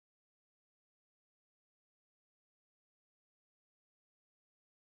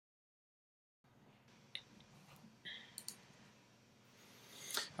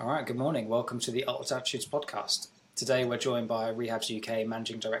All right, good morning. Welcome to the Altered Attitudes podcast. Today we're joined by Rehabs UK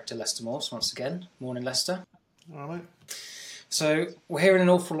Managing Director Lester Morse once again. Morning, Lester. All right. So we're hearing an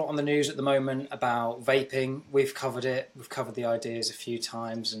awful lot on the news at the moment about vaping. We've covered it. We've covered the ideas a few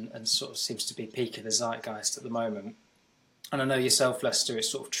times and sort of seems to be peaking the zeitgeist at the moment. And I know yourself, Lester, it's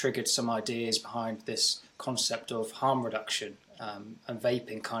sort of triggered some ideas behind this concept of harm reduction. And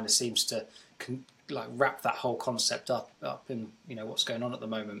vaping kind of seems to wrap that whole concept up in what's going on at the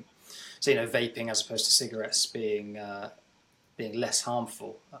moment. So vaping as opposed to cigarettes being less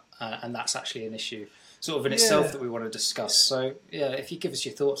harmful, and that's actually an issue sort of in itself that we want to discuss. So if you give us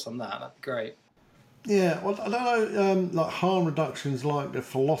your thoughts on that, that'd be great. Yeah, well, I don't know. Harm reduction is like a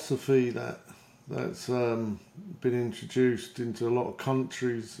philosophy that's been introduced into a lot of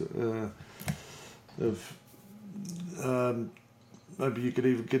countries. Maybe you could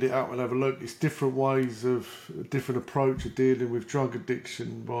even get it out and have a look. It's different ways of a different approach of dealing with drug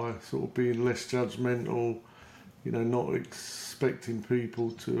addiction by sort of being less judgmental, not expecting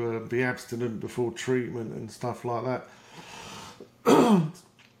people to be abstinent before treatment and stuff like that.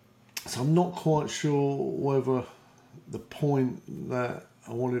 So I'm not quite sure whether the point that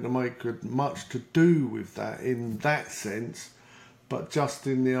I wanted to make had much to do with that in that sense, but just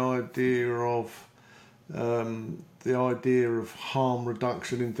in the idea of harm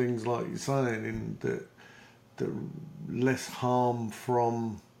reduction in things like you're saying, in the less harm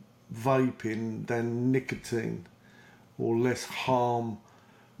from vaping than nicotine, or less harm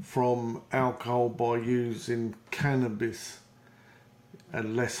from alcohol by using cannabis,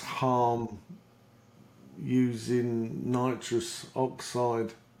 and less harm using nitrous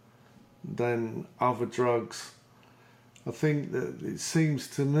oxide than other drugs. I think that it seems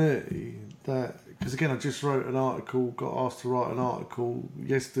to me that, because again I just got asked to write an article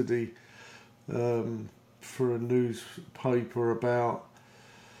yesterday for a newspaper about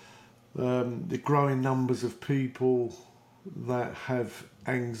the growing numbers of people that have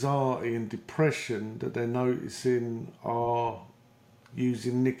anxiety and depression that they're noticing are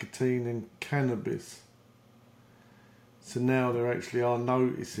using nicotine and cannabis. So now they actually are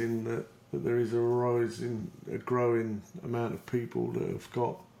noticing that there is a growing amount of people that have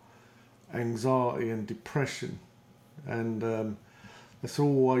got anxiety and depression, and that's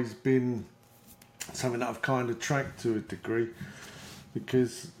always been something that I've kind of tracked to a degree,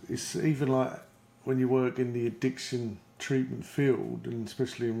 because it's even like when you work in the addiction treatment field, and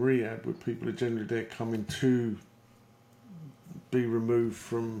especially in rehab, where people are generally there coming to be removed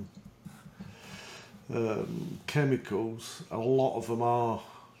from chemicals, a lot of them are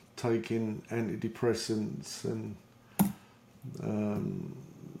taking antidepressants and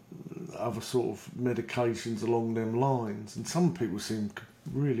other sort of medications along them lines, and some people seem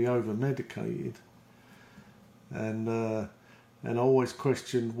really over medicated, and I always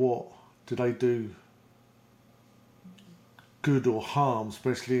question, what do they do good or harm,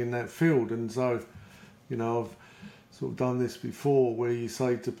 especially in that field. And so I've sort of done this before, where you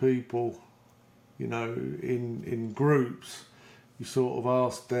say to people, in groups, you sort of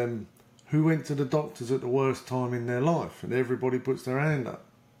ask them who went to the doctors at the worst time in their life, and everybody puts their hand up.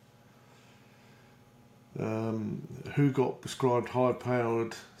 Who got prescribed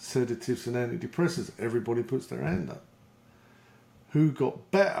high-powered sedatives and antidepressants? Everybody puts their hand up. Who got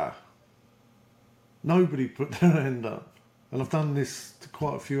better? Nobody put their hand up. And I've done this to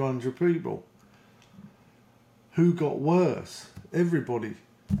quite a few hundred people. Who got worse? Everybody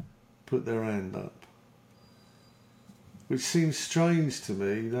put their hand up. Which seems strange to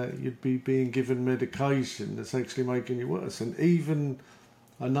me, that you'd be being given medication that's actually making you worse. And even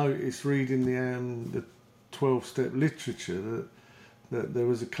I noticed reading the 12-step literature that there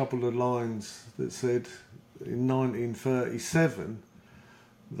was a couple of lines that said in 1937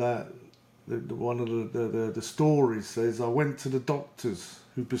 that one of the stories says, I went to the doctors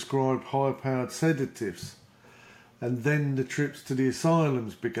who prescribed high-powered sedatives, and then the trips to the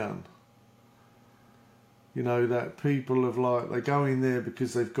asylums began. That people they go in there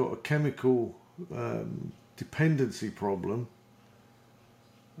because they've got a chemical dependency problem,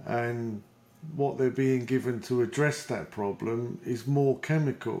 and what they're being given to address that problem is more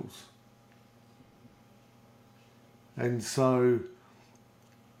chemicals. And so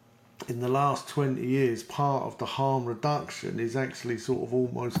in the last 20 years, part of the harm reduction is actually sort of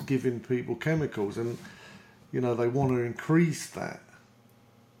almost giving people chemicals, and they want to increase that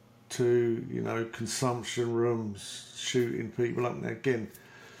to consumption rooms, shooting people up. Now again,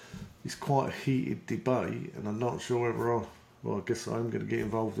 it's quite a heated debate, and I'm not sure whether I guess I'm going to get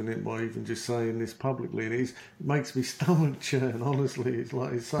involved in it by even just saying this publicly. It makes me stomach churn, honestly.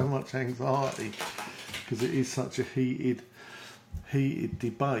 It's so much anxiety, because it is such a heated heated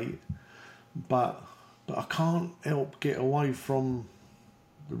debate, but I can't help get away from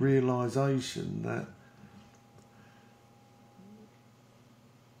the realisation that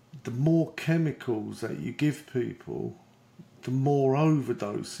the more chemicals that you give people, the more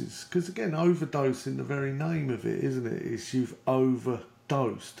overdoses. Because again, overdosing, the very name of it, isn't it? Is you've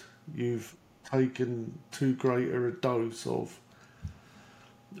overdosed. You've taken too greater a dose of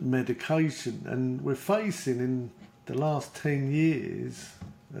medication. And we're facing in the last 10 years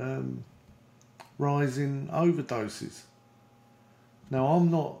rising overdoses. Now,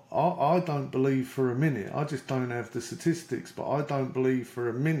 I don't believe for a minute, I just don't have the statistics, but I don't believe for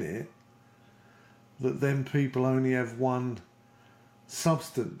a minute that them people only have one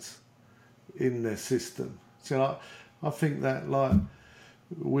substance in their system. So I think that, like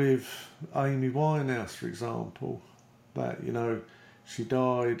with Amy Winehouse, for example, that, you know, she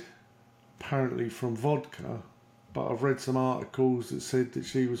died apparently from vodka, but I've read some articles that said that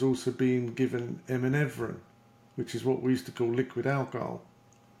she was also being given Epinephrine, which is what we used to call liquid alcohol,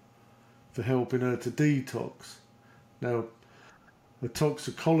 for helping her to detox. Now, the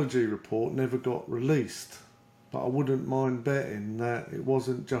toxicology report never got released, but I wouldn't mind betting that it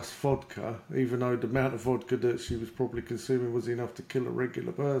wasn't just vodka, even though the amount of vodka that she was probably consuming was enough to kill a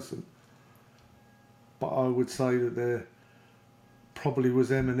regular person. But I would say that there probably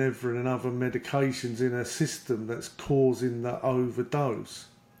was epinephrine and other medications in her system that's causing the overdose.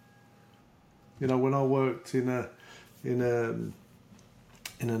 You know, when I worked in a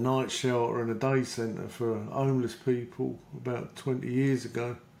night shelter and a day centre for homeless people about 20 years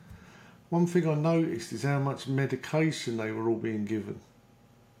ago, one thing I noticed is how much medication they were all being given.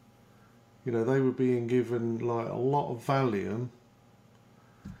 You know, they were being given like a lot of Valium,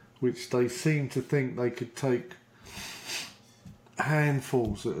 which they seemed to think they could take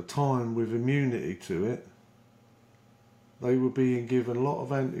handfuls at a time with immunity to it. They were being given a lot of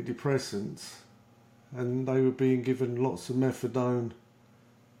antidepressants, and they were being given lots of methadone,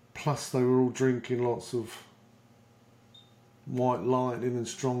 plus they were all drinking lots of White Lightning and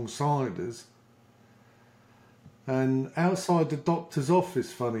strong ciders. And outside the doctor's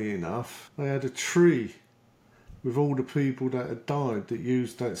office, funny enough, they had a tree with all the people that had died that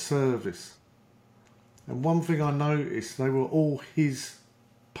used that service. And one thing I noticed, they were all his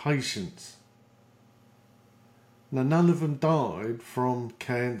patients. Now, none of them died from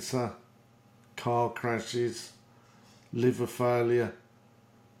cancer, car crashes, liver failure.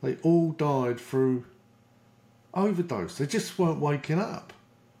 They all died through overdose. They just weren't waking up.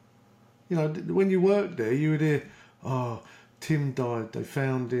 You know, when you worked there, you would hear, "Oh, Tim died. They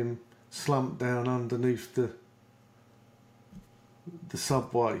found him slumped down underneath the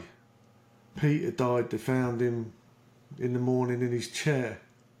subway. Peter died. They found him in the morning in his chair."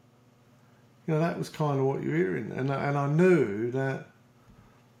 You know, that was kind of what you were hearing, and I knew that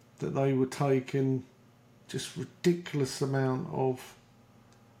they were taking just ridiculous amount of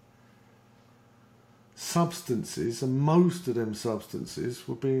substances, and most of them substances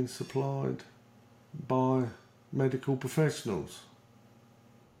were being supplied by medical professionals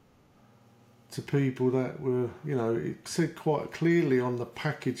to people that were, you know, it said quite clearly on the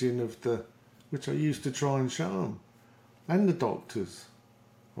packaging of which I used to try and show them, and the doctors.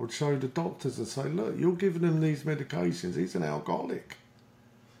 I would show the doctors and say, "Look, you're giving him these medications, he's an alcoholic."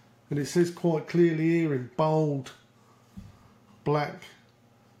 And it says quite clearly here in bold black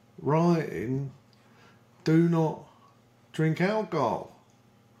writing, "Do not drink alcohol."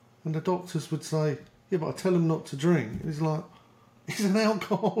 And the doctors would say, "Yeah, but I tell him not to drink." And he's like, "He's an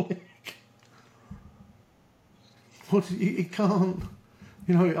alcoholic." He can't,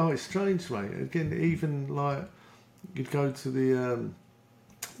 you know. Oh, it's strange, mate. Again, even like you'd go to the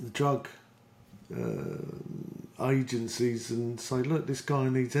drug agencies and say, "Look, this guy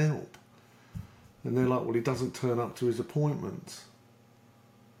needs help," and they're like, "Well, he doesn't turn up to his appointments."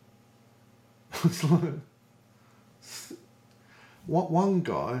 It's like, what one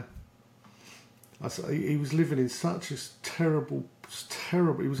guy, he was living in such a terrible.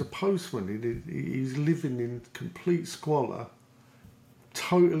 He was a postman. He was living in complete squalor,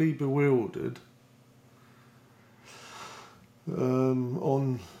 totally bewildered,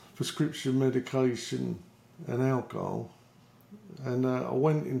 on prescription medication and alcohol. And I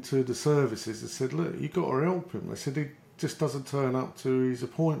went into the services and said, "Look, you got to help him." They said he just doesn't turn up to his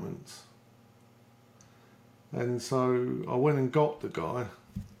appointments. And so I went and got the guy.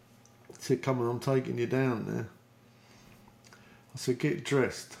 I said, "Come on, I'm taking you down there." I said, "Get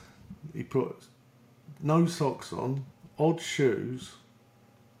dressed." He put no socks on, odd shoes.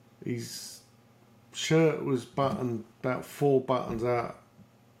 His shirt was buttoned about 4 buttons out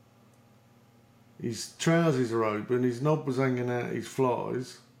His trousers are open, his knob was hanging out his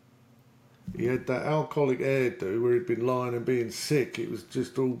flies. He had that alcoholic hairdo where he'd been lying and being sick. It was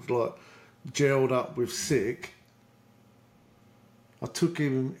just all like gelled up with sick. I took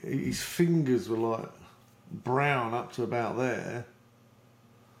him, his fingers were like brown up to about there.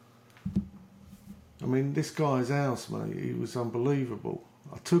 I mean, this guy's house, mate, he was unbelievable.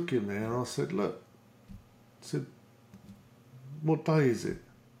 I took him there and I said, look, I said, what day is it?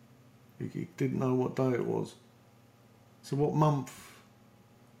 He didn't know what day it was. I said, what month?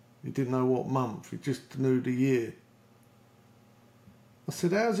 He didn't know what month, he just knew the year. I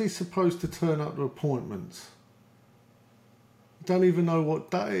said, how's he supposed to turn up to appointments? I don't even know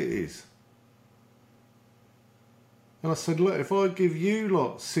what day it is. And I said, look, if I give you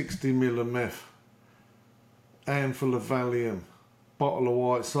like 60 mil of meth, handful of Valium, bottle of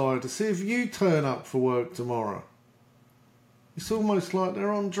white cider, see if you turn up for work tomorrow. It's almost like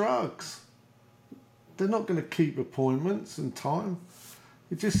they're on drugs. They're not going to keep appointments and time.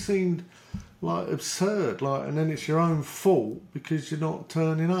 It just seemed like absurd, like, and then it's your own fault because you're not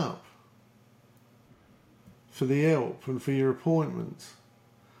turning up for the help and for your appointments.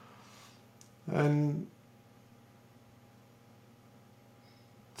 And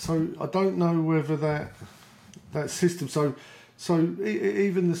so I don't know whether that system. So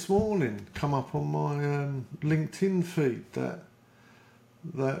even this morning, come up on my LinkedIn feed that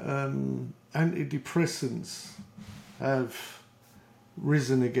antidepressants have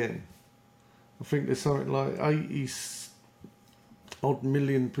risen again. I think there's something like 80 odd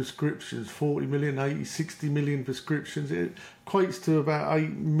million prescriptions, 40 million, 80, 60 million prescriptions. It equates to about 8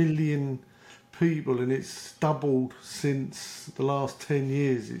 million people, and it's doubled since the last 10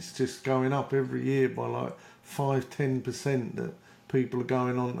 years. It's just going up every year by like 5-10% that people are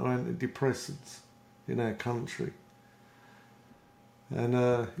going on to antidepressants in our country. And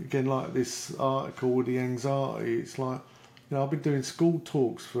again, like this article with the anxiety, it's like, you know, I've been doing school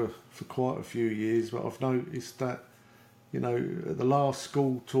talks for quite a few years, but I've noticed that, you know, at the last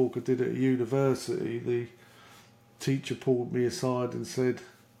school talk I did at a university, the teacher pulled me aside and said,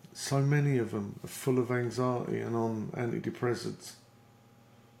 so many of them are full of anxiety and on antidepressants.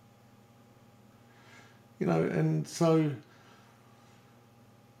 You know, and so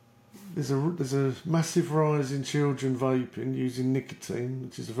there's a massive rise in children vaping using nicotine,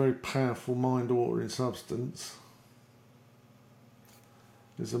 which is a very powerful mind-altering substance.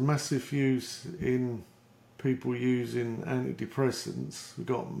 There's a massive use in people using antidepressants. We've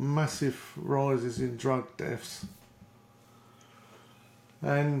got massive rises in drug deaths.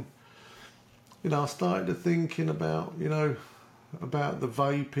 And, you know, I started thinking about, you know, about the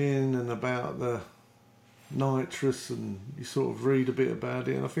vaping and about the nitrous, and you sort of read a bit about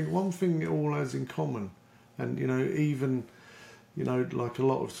it. And I think one thing it all has in common, and, you know, even, you know, like a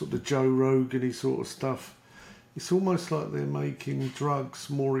lot of sort of Joe Rogan-y sort of stuff, it's almost like they're making drugs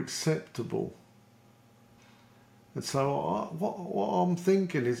more acceptable. And so what I'm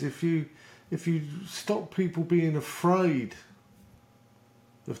thinking is if you stop people being afraid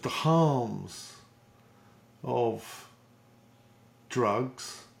of the harms of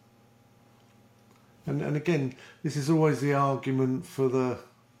drugs, and again, this is always the argument for the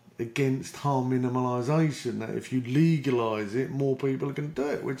against harm minimalisation, that if you legalise it, more people are going to do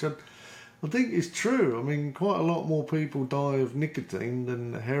it, which I think is true. I mean, quite a lot more people die of nicotine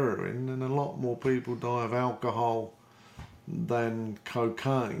than heroin, and a lot more people die of alcohol than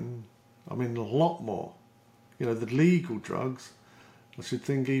cocaine. I mean, a lot more. You know, the legal drugs, I should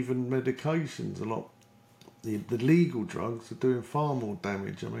think even medications, a lot. The legal drugs are doing far more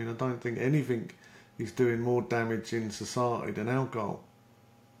damage. I mean, I don't think anything is doing more damage in society than alcohol.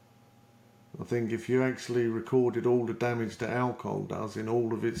 I think if you actually recorded all the damage that alcohol does in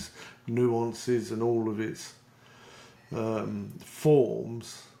all of its nuances and all of its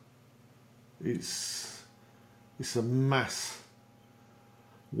forms, it's a mass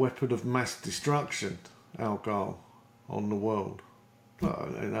weapon of mass destruction, alcohol, on the world.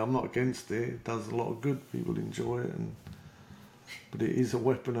 And I'm not against it. It does a lot of good. People enjoy it, but it is a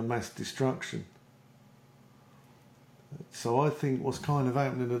weapon of mass destruction. So I think what's kind of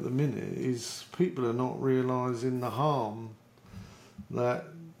happening at the minute is people are not realising the harm that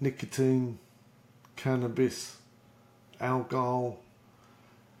nicotine, cannabis, alcohol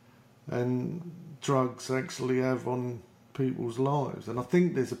and drugs actually have on people's lives. And I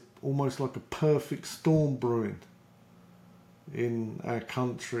think there's almost like a perfect storm brewing in our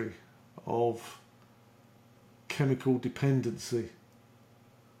country of chemical dependency,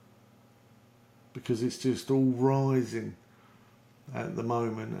 because it's just all rising at the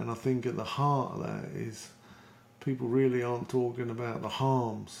moment. And I think at the heart of that is people really aren't talking about the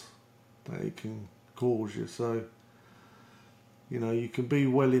harms that it can cause you. So, you know, you can be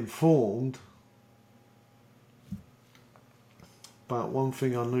well informed, but one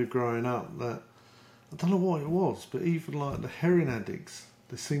thing I knew growing up, that I don't know what it was, but even like the heroin addicts,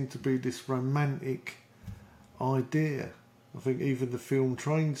 there seemed to be this romantic idea. I think even the film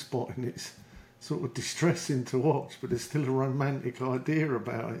Trainspotting, it's sort of distressing to watch, but there's still a romantic idea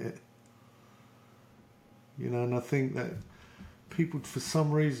about it. You know, and I think that people, for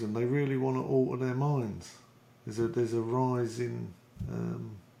some reason, they really want to alter their minds. There's a rise in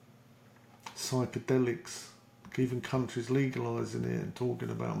psychedelics, even countries legalising it and talking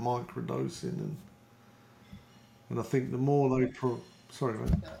about microdosing, and I think the more they sorry,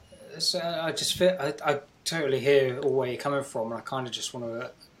 mate. So I just feel I totally hear all where you're coming from, and I kind of just want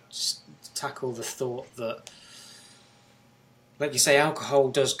to just tackle the thought that, like you say, alcohol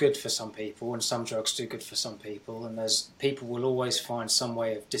does good for some people, and some drugs do good for some people, and there's people will always find some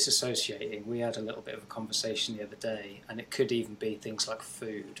way of disassociating. We had a little bit of a conversation the other day, and it could even be things like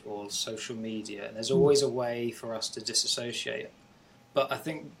food or social media, and there's always a way for us to disassociate. But I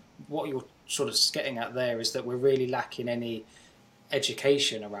think what you're sort of getting at there is that we're really lacking any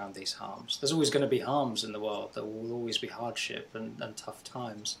education around these harms. There's always going to be harms in the world. There will always be hardship and tough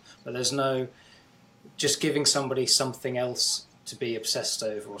times. But there's no just giving somebody something else to be obsessed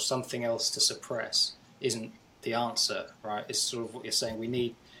over or something else to suppress isn't the answer, right? It's sort of what you're saying. We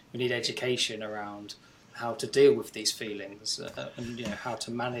need education around how to deal with these feelings and you know how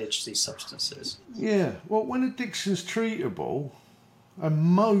to manage these substances. Yeah, well, when addiction's treatable, and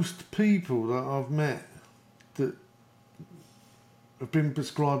most people that I've met that have been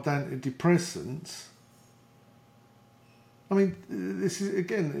prescribed antidepressants, I mean, this is,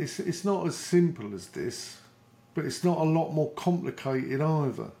 again, it's not as simple as this, but it's not a lot more complicated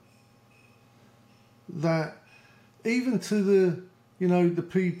either. That even to the, you know, the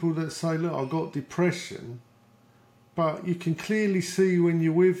people that say, look, I've got depression, but you can clearly see when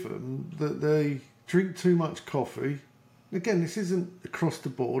you're with them that they drink too much coffee. Again, this isn't across the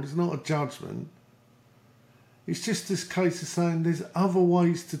board, it's not a judgment. It's just this case of saying there's other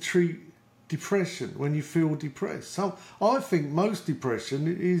ways to treat depression when you feel depressed. So I think most depression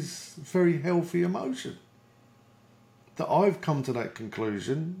is a very healthy emotion. That I've come to that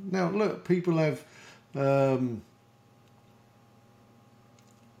conclusion. Now, look, people have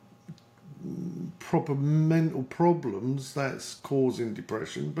proper mental problems that's causing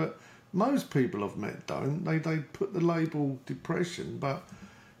depression, but most people I've met don't. They put the label depression, but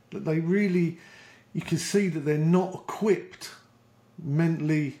they really, you can see that they're not equipped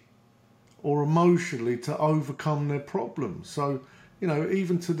mentally or emotionally to overcome their problems. So, you know,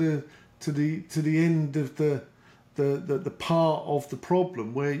 even to the end of the part of the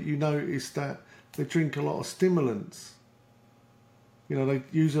problem where you notice that they drink a lot of stimulants. You know, they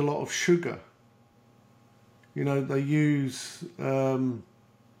use a lot of sugar. You know, they use,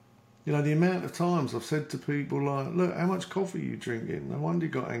 you know, the amount of times I've said to people like, look, how much coffee are you drinking? No wonder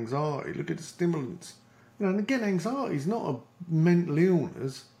you got anxiety. Look at the stimulants. You know, and again, anxiety is not a mental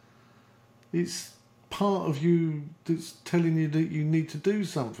illness. It's part of you that's telling you that you need to do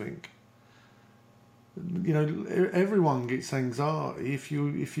something. You know, everyone gets anxiety. If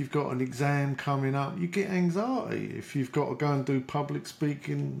you've got an exam coming up, you get anxiety. If you've got to go and do public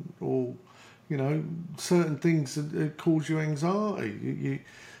speaking or, you know, certain things that cause you anxiety.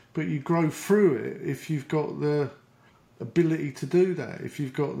 But you grow through it if you've got the ability to do that, if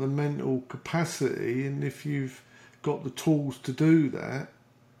you've got the mental capacity, and if you've got the tools to do that,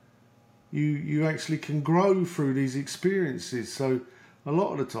 you actually can grow through these experiences. So a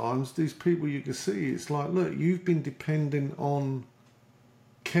lot of the times, these people you can see, it's like, look, you've been dependent on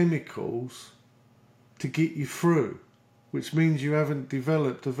chemicals to get you through, which means you haven't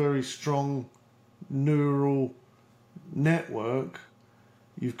developed a very strong neural network.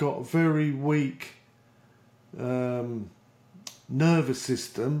 You've got a very weak nervous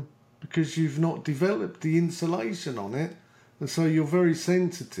system because you've not developed the insulation on it, and so you're very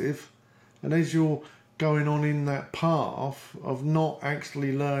sensitive. And as you're going on in that path of not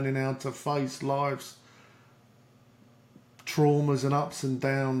actually learning how to face life's traumas and ups and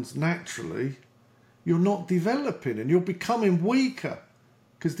downs naturally, you're not developing and you're becoming weaker,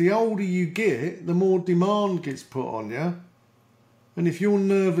 because the older you get, the more demand gets put on you. And if your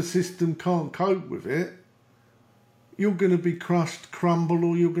nervous system can't cope with it, you're going to be crushed, crumble,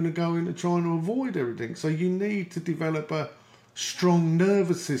 or you're going to go into trying to avoid everything. So you need to develop a strong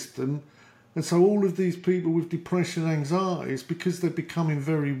nervous system. And so all of these people with depression and anxiety is because they're becoming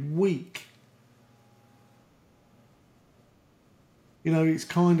very weak. You know, it's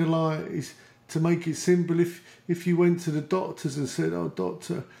kind of like, to make it simple, if you went to the doctors and said, oh,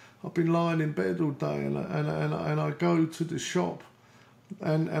 doctor, I've been lying in bed all day, and I go to the shop,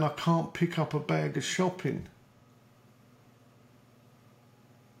 and I can't pick up a bag of shopping.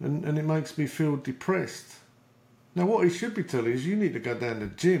 And it makes me feel depressed. Now what he should be telling is you need to go down to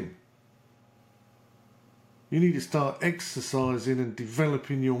the gym. You need to start exercising and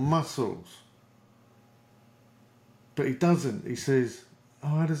developing your muscles. But he doesn't. He says,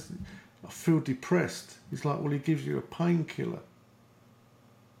 I feel depressed. He's like, well, he gives you a painkiller.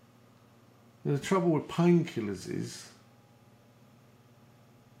 The trouble with painkillers is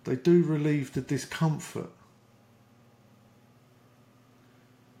they do relieve the discomfort.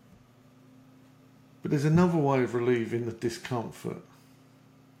 But there's another way of relieving the discomfort.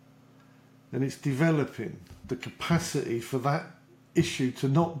 And it's developing the capacity for that issue to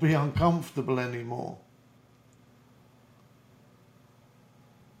not be uncomfortable anymore.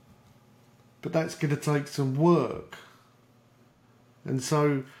 But that's going to take some work. And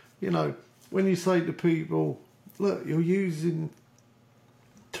so, when you say to people, look, you're using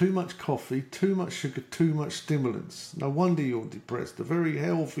too much coffee, too much sugar, too much stimulants. No wonder you're depressed. A very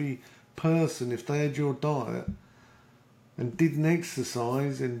healthy person, if they had your diet and didn't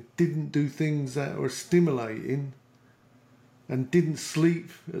exercise and didn't do things that were stimulating and didn't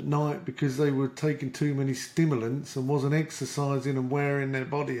sleep at night because they were taking too many stimulants and wasn't exercising and wearing their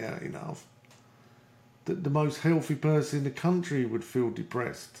body out enough, that the most healthy person in the country would feel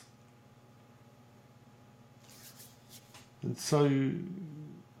depressed. And so,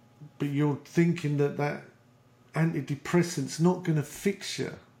 but you're thinking that antidepressant's not going to fix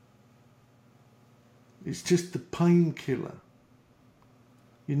you. It's just a painkiller.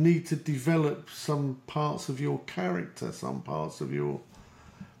 You need to develop some parts of your character, some parts of your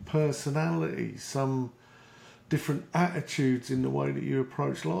personality, some different attitudes in the way that you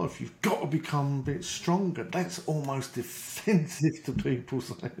approach life. You've got to become a bit stronger. That's almost offensive to people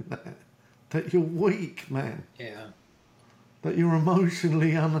saying that. That you're weak, man. Yeah. That you're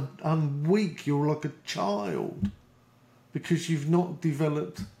emotionally weak. You're like a child because you've not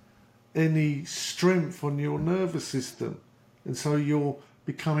developed any strength on your nervous system, and so you're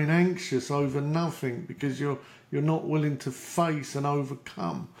becoming anxious over nothing because you're not willing to face and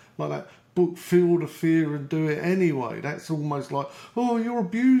overcome. Like that book, Feel the Fear and Do It Anyway. That's almost like, oh, you're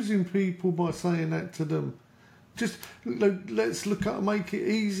abusing people by saying that to them. Just let's look at make it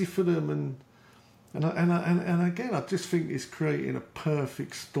easy for them, and again, I just think it's creating a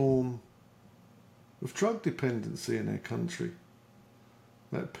perfect storm of drug dependency in our country.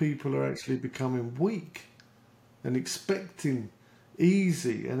 That people are actually becoming weak and expecting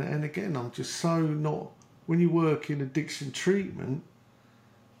easy. And again, I'm just so not... When you work in addiction treatment,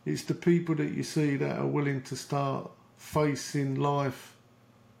 it's the people that you see that are willing to start facing life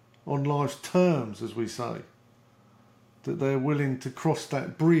on life's terms, as we say. That they're willing to cross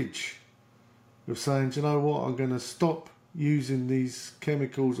that bridge of saying, do you know what, I'm going to stop using these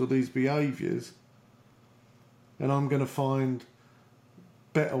chemicals or these behaviours, and I'm going to find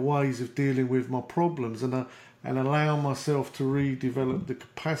better ways of dealing with my problems and allow myself to redevelop the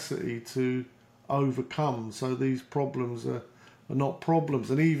capacity to overcome, so these problems are not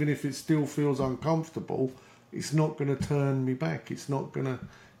problems. And even if it still feels uncomfortable, it's not going to turn me back. It's not going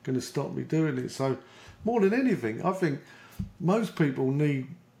to stop me doing it. So more than anything, I think most people need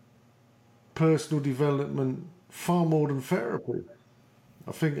personal development far more than therapy.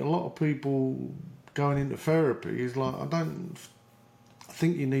 I think a lot of people going into therapy is like, I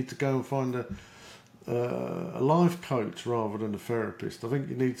think you need to go and find a life coach rather than a therapist. I think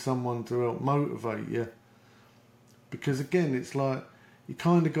you need someone to help motivate you, because again, it's like you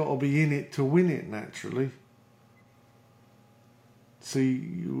kind of got to be in it to win it naturally.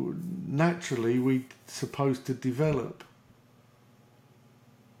 See, naturally we're supposed to develop.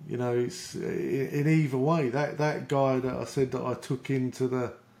 It's in either way. That guy that I said that I took into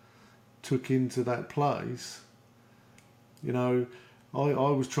that place, I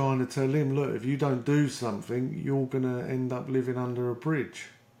was trying to tell him, look, if you don't do something, you're going to end up living under a bridge.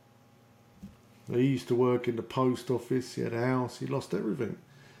 He used to work in the post office, he had a house, he lost everything.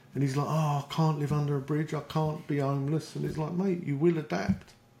 And he's like, oh, I can't live under a bridge, I can't be homeless. And it's like, mate, you will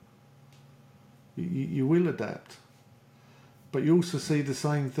adapt. You will adapt. But you also see the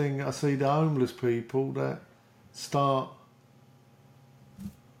same thing. I see the homeless people that start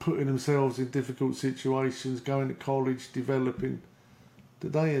putting themselves in difficult situations, going to college, developing,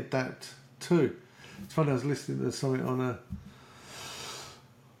 that they adapt too. It's funny, I was listening to something on a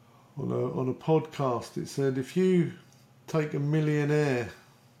podcast. It said, if you take a millionaire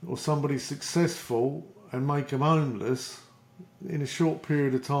or somebody successful and make them homeless, in a short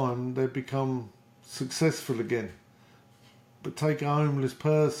period of time they become successful again. but take a homeless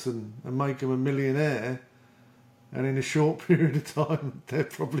person and make them a millionaire, and in a short period of time they'll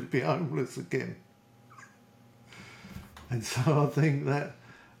probably be homeless again. And so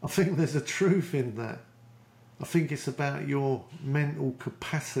I think there's a truth in that. I think it's about your mental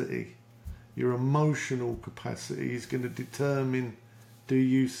capacity, your emotional capacity is going to determine do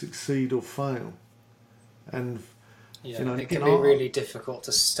you succeed or fail. And yeah, it can be really difficult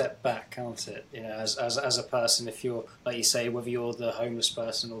to step back, can't it? As a person, if you're, like you say, whether you're the homeless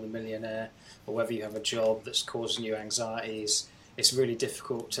person or the millionaire, or whether you have a job that's causing you anxieties, it's really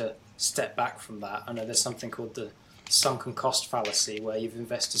difficult to step back from that. I know there's something called the sunken cost fallacy, where you've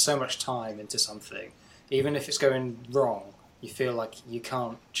invested so much time into something, even if it's going wrong, you feel like you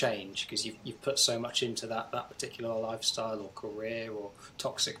can't change because you've put so much into that particular lifestyle or career or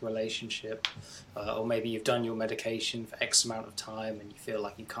toxic relationship, or maybe you've done your medication for X amount of time and you feel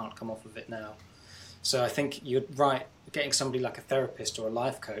like you can't come off of it now. So I think you're right, getting somebody like a therapist or a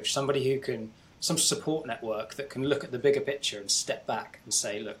life coach, somebody who can, some support network that can look at the bigger picture and step back and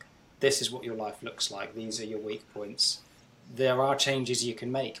say, look, this is what your life looks like, these are your weak points. There are changes you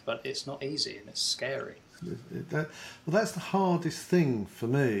can make, but it's not easy and it's scary. That's the hardest thing for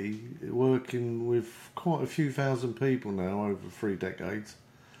me, working with quite a few thousand people now over 3 decades,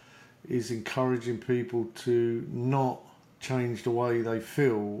 is encouraging people to not change the way they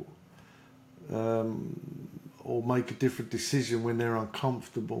feel, or make a different decision when they're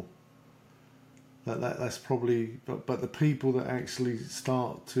uncomfortable. That's probably, but the people that actually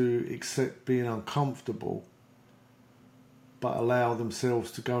start to accept being uncomfortable but allow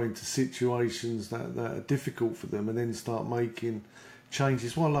themselves to go into situations that are difficult for them and then start making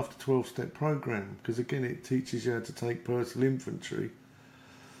changes. Well, I love the 12-step program, because again it teaches you how to take personal inventory,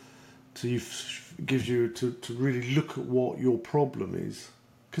 gives you to really look at what your problem is,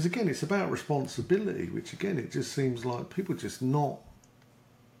 because again it's about responsibility, which again it just seems like people just not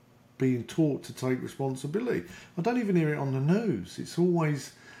being taught to take responsibility. I don't even hear it on the news. It's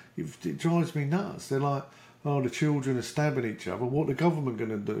always, it drives me nuts. They're like, oh, the children are stabbing each other. What the government going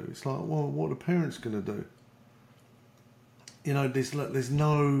to do? It's like, well, what are the parents going to do? There's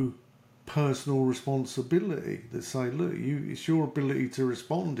no personal responsibility that say, look, it's your ability to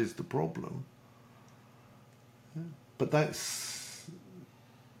respond is the problem. But that's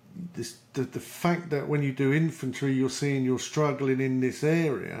the fact that when you do infantry, you're seeing you're struggling in this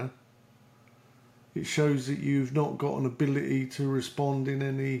area. It shows that you've not got an ability to respond in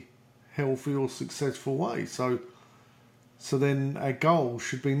any healthy or successful way. So then our goal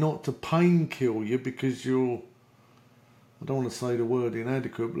should be not to pain kill you because you're, I don't want to say the word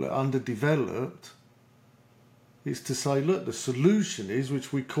inadequate, but underdeveloped. It's to say, look, the solution is,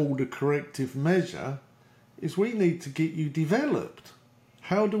 which we call the corrective measure, is we need to get you developed.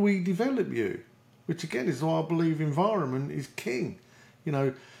 How do we develop you? Which again is why I believe environment is king.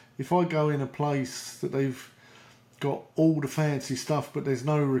 If I go in a place that they've got all the fancy stuff but there's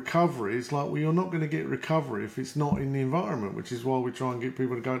no recovery, it's like, well, you're not going to get recovery if it's not in the environment, which is why we try and get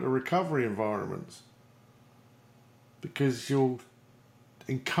people to go to recovery environments, because you're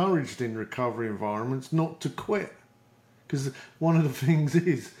encouraged in recovery environments not to quit. Because one of the things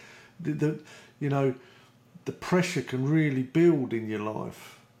is that the pressure can really build in your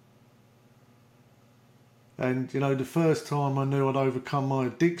life. And the first time I knew I'd overcome my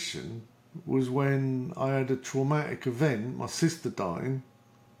addiction was when I had a traumatic event, my sister dying,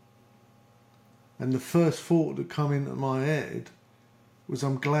 and the first thought that come into my head was,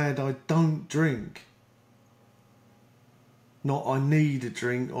 I'm glad I don't drink. Not I need a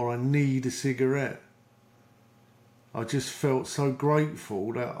drink or I need a cigarette. I just felt so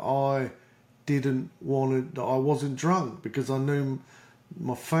grateful that I wasn't drunk, because I knew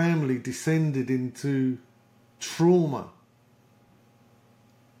my family descended into trauma.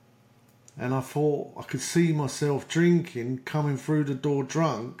 And I thought I could see myself drinking, coming through the door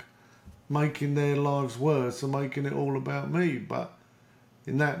drunk, making their lives worse and making it all about me. But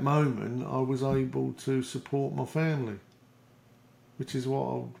in that moment, I was able to support my family, which is what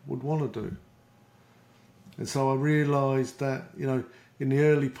I would want to do. And so I realised that, in the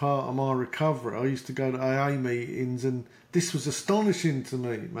early part of my recovery, I used to go to AA meetings, and this was astonishing to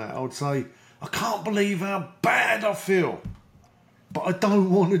me, Matt. I would say, I can't believe how bad I feel, but I don't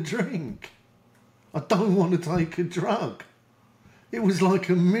want to drink. I don't want to take a drug. It was like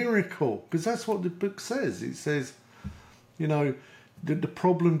a miracle, because that's what the book says. It says, that the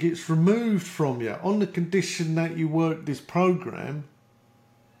problem gets removed from you on the condition that you work this program.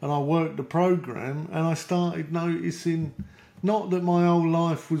 And I worked the program, and I started noticing, not that my whole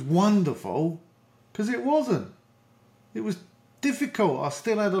life was wonderful, because it wasn't. It was difficult. I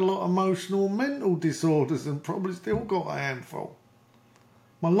still had a lot of emotional and mental disorders and probably still got a handful.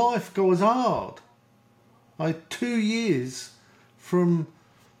 My life was hard. I had 2 years, from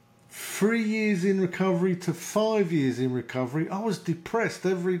 3 years in recovery to 5 years in recovery. I was depressed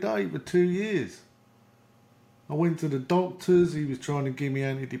every day for 2 years. I went to the doctors, he was trying to give me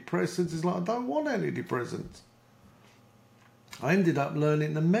antidepressants. It's like, I don't want antidepressants. I ended up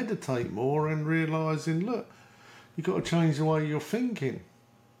learning to meditate more and realising, look, you've got to change the way you're thinking.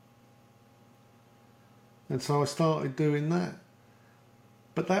 And so I started doing that.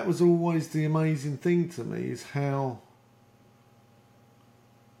 But that was always the amazing thing to me, is how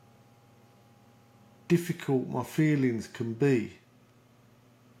difficult my feelings can be.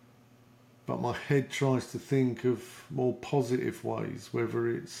 But my head tries to think of more positive ways, whether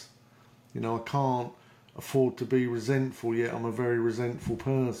it's, I can't afford to be resentful, yet I'm a very resentful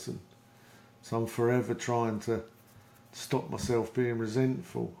person. So I'm forever trying to stop myself being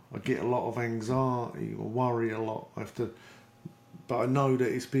resentful. I get a lot of anxiety or worry a lot. But I know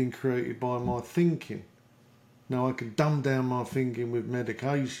that it's being created by my thinking. Now I can dumb down my thinking with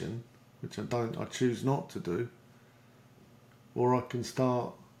medication, which I choose not to do. Or I can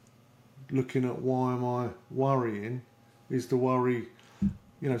start looking at why am I worrying? Is the worry,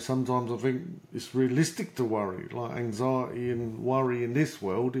 sometimes I think it's realistic to worry, like anxiety and worry in this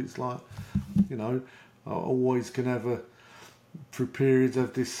world. It's like, I always can have through periods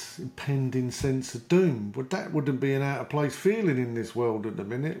of this impending sense of doom. But that wouldn't be an out of place feeling in this world at the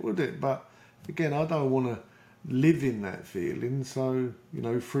minute, would it? But again, I don't want to live in that feeling. So,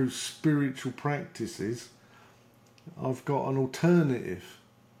 through spiritual practices, I've got an alternative.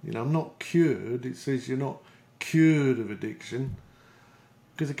 I'm not cured. It says you're not cured of addiction.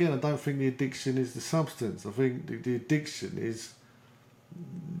 Because again, I don't think the addiction is the substance. I think the addiction is,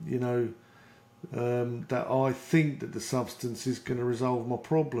 that I think that the substance is going to resolve my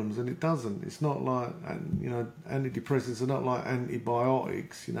problems, and it doesn't. It's not like, antidepressants are not like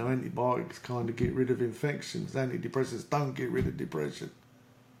antibiotics. Antibiotics kind of get rid of infections. Antidepressants don't get rid of depression.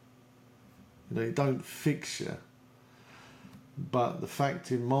 It don't fix you. But the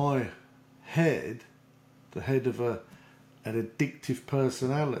fact in my head, the head of an addictive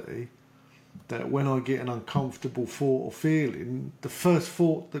personality, that when I get an uncomfortable thought or feeling, the first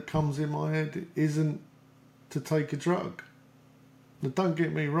thought that comes in my head isn't to take a drug. Now, don't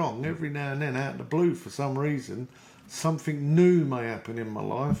get me wrong, every now and then, out of the blue, for some reason, something new may happen in my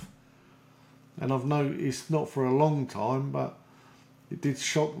life. And I've noticed, not for a long time, but it did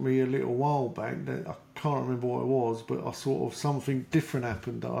shock me a little while back, that I can't remember what it was, but something different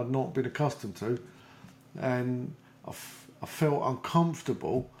happened that I'd not been accustomed to. And I felt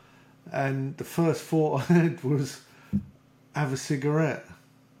uncomfortable. And the first thought I had was, have a cigarette.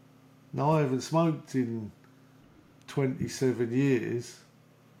 Now, I haven't smoked in 27 years,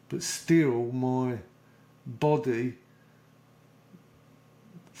 but still my body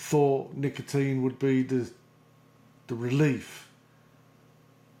thought nicotine would be the relief.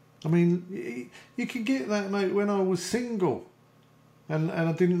 I mean, you could get that, mate, when I was single, and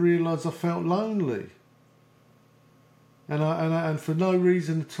I didn't realise I felt lonely. And for no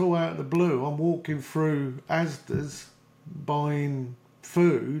reason at all, out of the blue, I'm walking through Asda's buying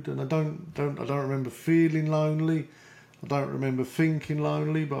food, and I don't remember feeling lonely. I don't remember thinking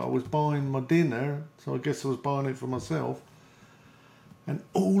lonely, but I was buying my dinner, so I guess I was buying it for myself. And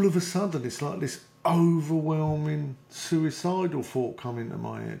all of a sudden, it's like this overwhelming suicidal thought come into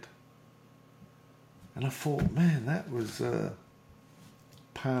my head. And I thought, man, that was a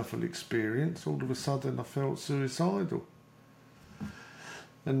powerful experience. All of a sudden, I felt suicidal.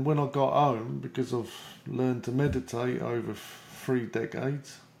 And when I got home, because I've learned to meditate over 3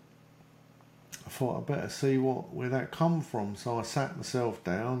 decades, I thought I better see where that come from. So I sat myself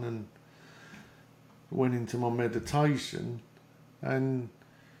down and went into my meditation and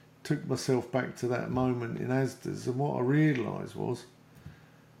took myself back to that moment in Asda's. And what I realised was,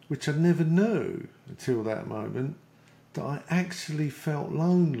 which I never knew until that moment, that I actually felt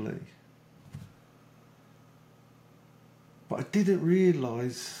lonely. But I didn't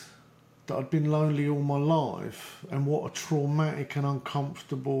realise that I'd been lonely all my life, and what a traumatic and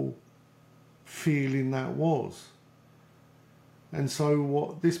uncomfortable feeling that was. And so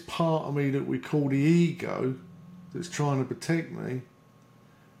what this part of me that we call the ego, that's trying to protect me,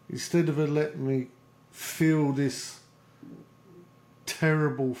 instead of letting me feel this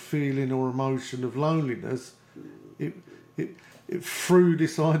terrible feeling or emotion of loneliness, it threw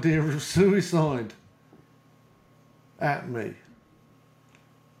this idea of suicide at me.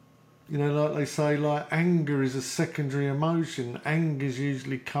 Like they say, like anger is a secondary emotion. Anger is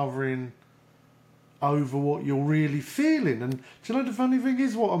usually covering over what you're really feeling. And do you know the funny thing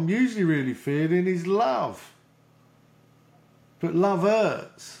is, what I'm usually really feeling is love. But love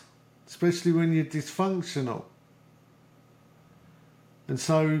hurts, especially when you're dysfunctional. And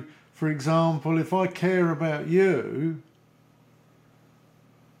so, for example, if I care about you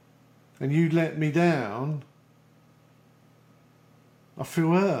and you let me down, I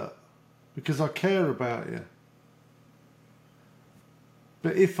feel hurt because I care about you.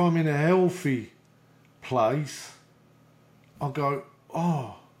 But if I'm in a healthy place, I'll go,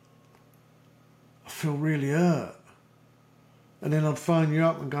 oh, I feel really hurt. And then I'd phone you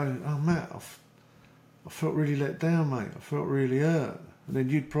up and go, oh, Matt, I felt really let down, mate. I felt really hurt. And then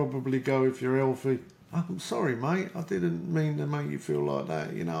you'd probably go, if you're healthy, oh, I'm sorry, mate. I didn't mean to make you feel like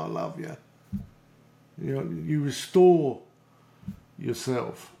that. You know, I love you. You know, you restore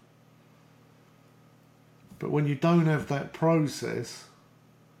yourself. But when you don't have that process,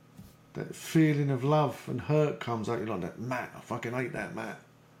 that feeling of love and hurt comes out. You're like, that Matt, I fucking hate that Matt.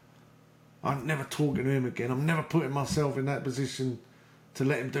 I'm never talking to him again. I'm never putting myself in that position to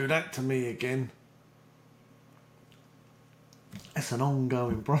let him do that to me again. It's an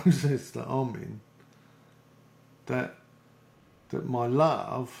ongoing process that I'm in. That my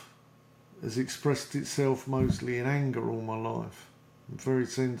love has expressed itself mostly in anger all my life. I'm a very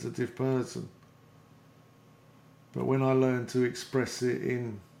sensitive person. But when I learn to express it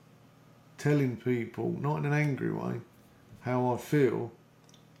in telling people, not in an angry way, how I feel,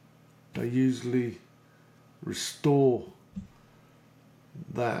 they usually restore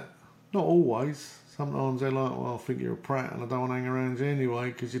that. Not always. Sometimes they're like, well, I think you're a prat and I don't want to hang around you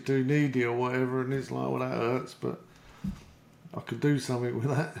anyway because you're too needy or whatever. And it's like, well, that hurts, but I could do something with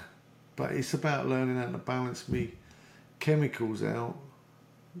that. But it's about learning how to balance me chemicals out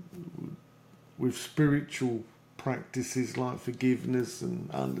with spiritual practices like forgiveness and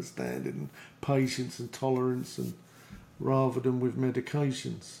understanding and patience and tolerance, and rather than with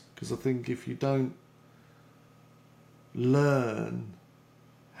medications. Because I think if you don't learn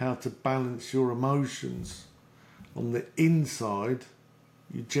how to balance your emotions on the inside,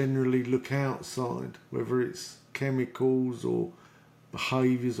 you generally look outside, whether it's chemicals or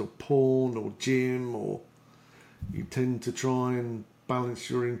behaviours or porn or gym, or you tend to try and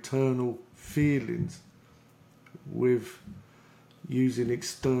balance your internal feelings with using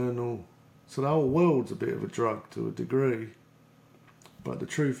external. So the whole world's a bit of a drug to a degree. But the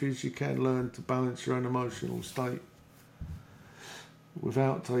truth is, you can learn to balance your own emotional state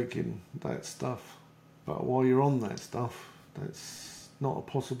without taking that stuff. But while you're on that stuff, that's not a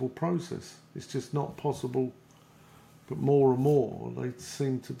possible process. It's just not possible. But more and more, they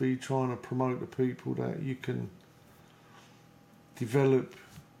seem to be trying to promote to people that you can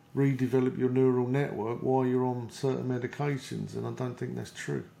redevelop your neural network while you're on certain medications, and I don't think that's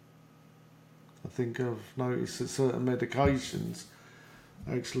true. I think I've noticed that certain medications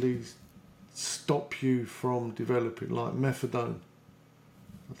actually stop you from developing, like methadone.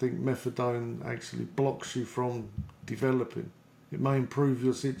 I think methadone actually blocks you from developing. It may improve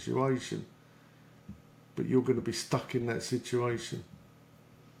your situation, but you're going to be stuck in that situation.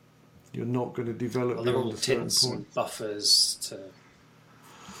 You're not going to develop. Well, they're all tints and buffers to.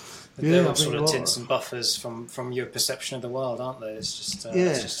 Yeah, they're all sort of tints and buffers from your perception of the world, aren't they? It's just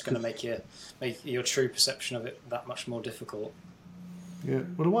it's just going to make your true perception of it that much more difficult. Yeah.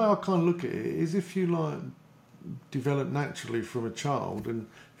 Well, the way I kind of look at it is, if you like develop naturally from a child, and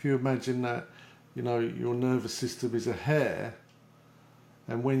if you imagine that, you know, your nervous system is a hair,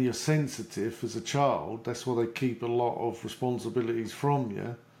 and when you're sensitive as a child, that's why they keep a lot of responsibilities from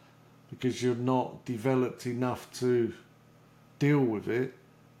you, because you're not developed enough to deal with it.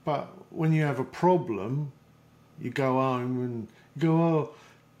 But when you have a problem, you go home and you go, oh,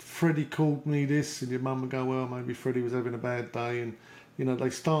 Freddie called me this, and your mum would go, well, maybe Freddie was having a bad day, and you know, they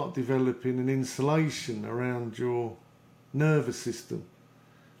start developing an insulation around your nervous system.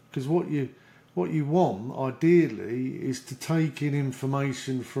 Because what you want, ideally, is to take in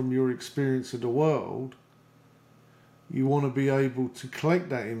information from your experience of the world. You want to be able to collect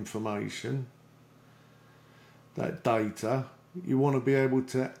that information, that data. You want to be able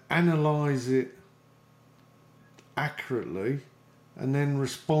to analyse it accurately and then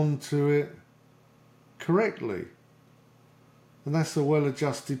respond to it correctly. And that's a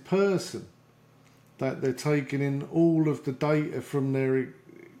well-adjusted person, that they're taking in all of the data from their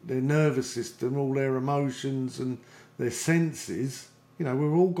nervous system, all their emotions and their senses. You know,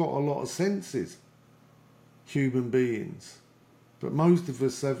 we've all got a lot of senses, human beings, but most of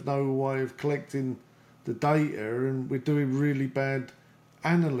us have no way of collecting the data, and we're doing really bad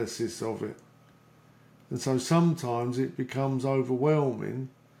analysis of it. And so sometimes it becomes overwhelming,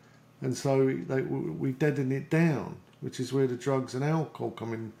 and so we deaden it down, which is where the drugs and alcohol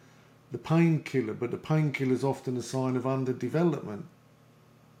come in, the painkiller. But the painkiller is often a sign of underdevelopment.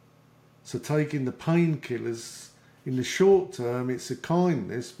 So taking the painkillers, in the short term it's a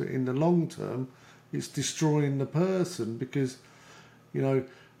kindness, but in the long term it's destroying the person, because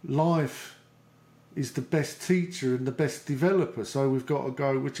life is the best teacher and the best developer. So we've got to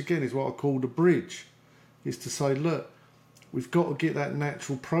go, which again is what I call the bridge, is to say, look, we've got to get that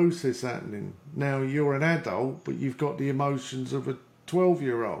natural process happening. Now you're an adult, but you've got the emotions of a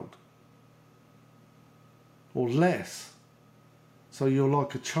 12-year-old or less. So you're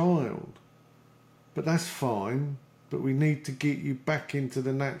like a child. But that's fine, but we need to get you back into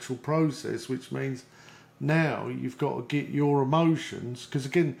the natural process, which means now you've got to get your emotions, because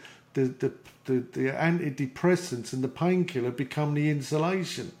again, the antidepressants and the painkiller become the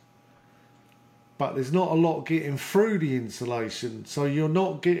insulation. But there's not a lot getting through the insulation, so you're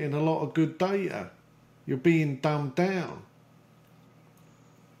not getting a lot of good data. You're being dumbed down.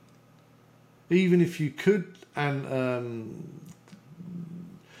 Even if you could, and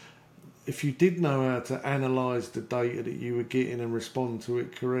if you did know how to analyse the data that you were getting and respond to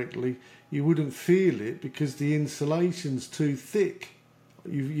it correctly, you wouldn't feel it because the insulation's too thick.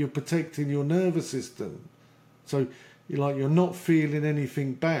 You're protecting your nervous system. So you're not feeling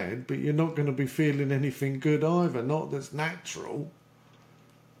anything bad, but you're not going to be feeling anything good either, not that's natural.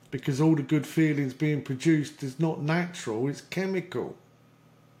 Because all the good feelings being produced is not natural, it's chemical.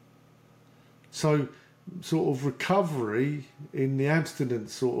 So sort of recovery, in the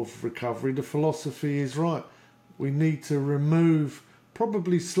abstinence sort of recovery, the philosophy is right. We need to remove,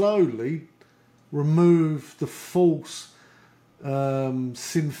 probably slowly, remove the false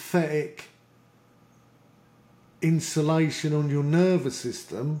synthetic insulation on your nervous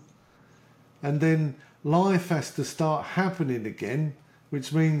system, and then life has to start happening again,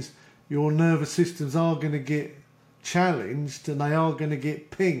 which means your nervous systems are going to get challenged and they are going to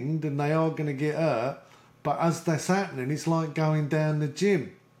get pinged and they are going to get hurt. But as that's happening, it's like going down the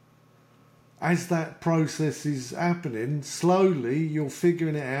gym. As that process is happening, slowly you're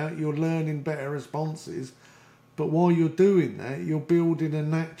figuring it out, you're learning better responses. But while you're doing that, you're building a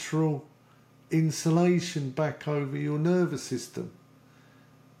natural insulation back over your nervous system.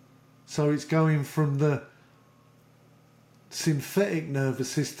 So it's going from the synthetic nervous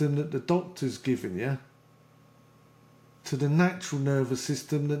system that the doctor's given you to the natural nervous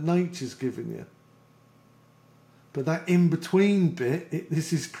system that nature's given you. But that in-between bit,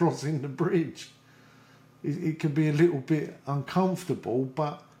 this is crossing the bridge. It can be a little bit uncomfortable,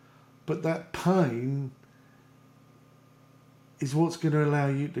 but that pain is what's going to allow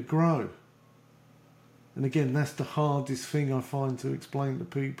you to grow. And again, that's the hardest thing I find to explain to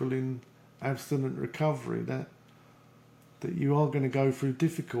people in abstinent recovery, that you are going to go through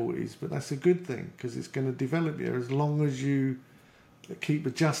difficulties, but that's a good thing, because it's going to develop you. As long as you keep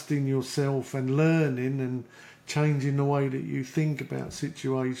adjusting yourself and learning and changing the way that you think about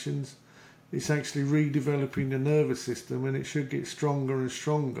situations, it's actually redeveloping the nervous system, and it should get stronger and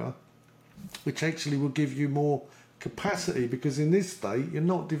stronger, which actually will give you more capacity, because in this state you're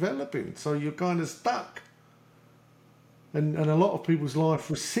not developing, so you're kind of stuck. And a lot of people's life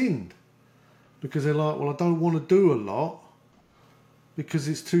rescind because they're like, well, I don't want to do a lot because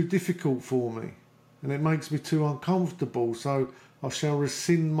it's too difficult for me and it makes me too uncomfortable, so I shall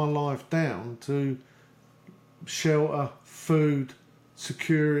rescind my life down to shelter, food,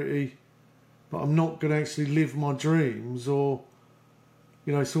 security, but I'm not going to actually live my dreams. Or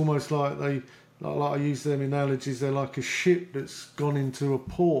it's almost like like I use them analogies, they're like a ship that's gone into a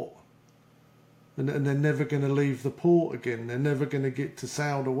port and they're never going to leave the port again. They're never going to get to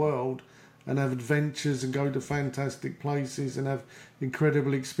sail the world and have adventures and go to fantastic places and have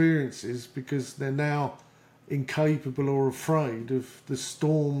incredible experiences, because they're now incapable or afraid of the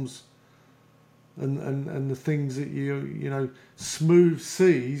storms and the things that smooth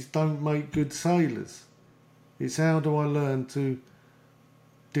seas don't make good sailors. It's how do I learn to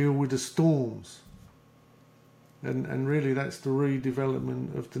deal with the storms? And really that's the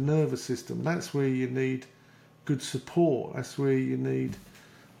redevelopment of the nervous system. That's where you need good support. That's where you need,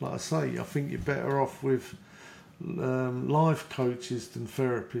 like I say, I think you're better off with life coaches than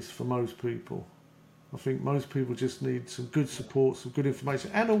therapists for most people. I think most people just need some good support, some good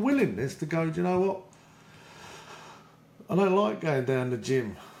information, and a willingness to go, do you know what? I don't like going down the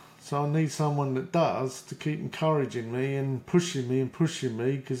gym, so I need someone that does, to keep encouraging me and pushing me,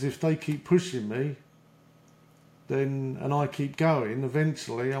 because if they keep pushing me, then and I keep going,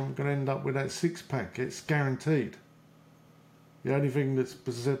 eventually I'm going to end up with that six-pack. It's guaranteed. The only thing that's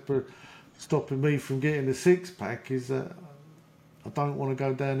stopping me from getting the six-pack is that I don't want to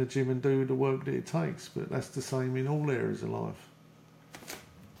go down the gym and do the work that it takes. But that's the same in all areas of life.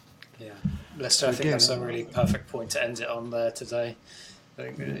 Yeah, Lester, I think that's a really perfect point to end it on there today. I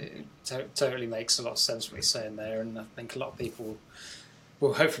think it totally makes a lot of sense what you're saying there, and I think a lot of people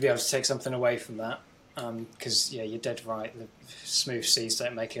will hopefully be able to take something away from that. Because you're dead right. The smooth seas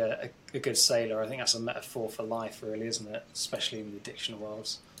don't make a good sailor. I think that's a metaphor for life, really, isn't it? Especially in the addiction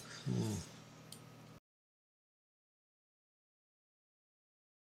worlds.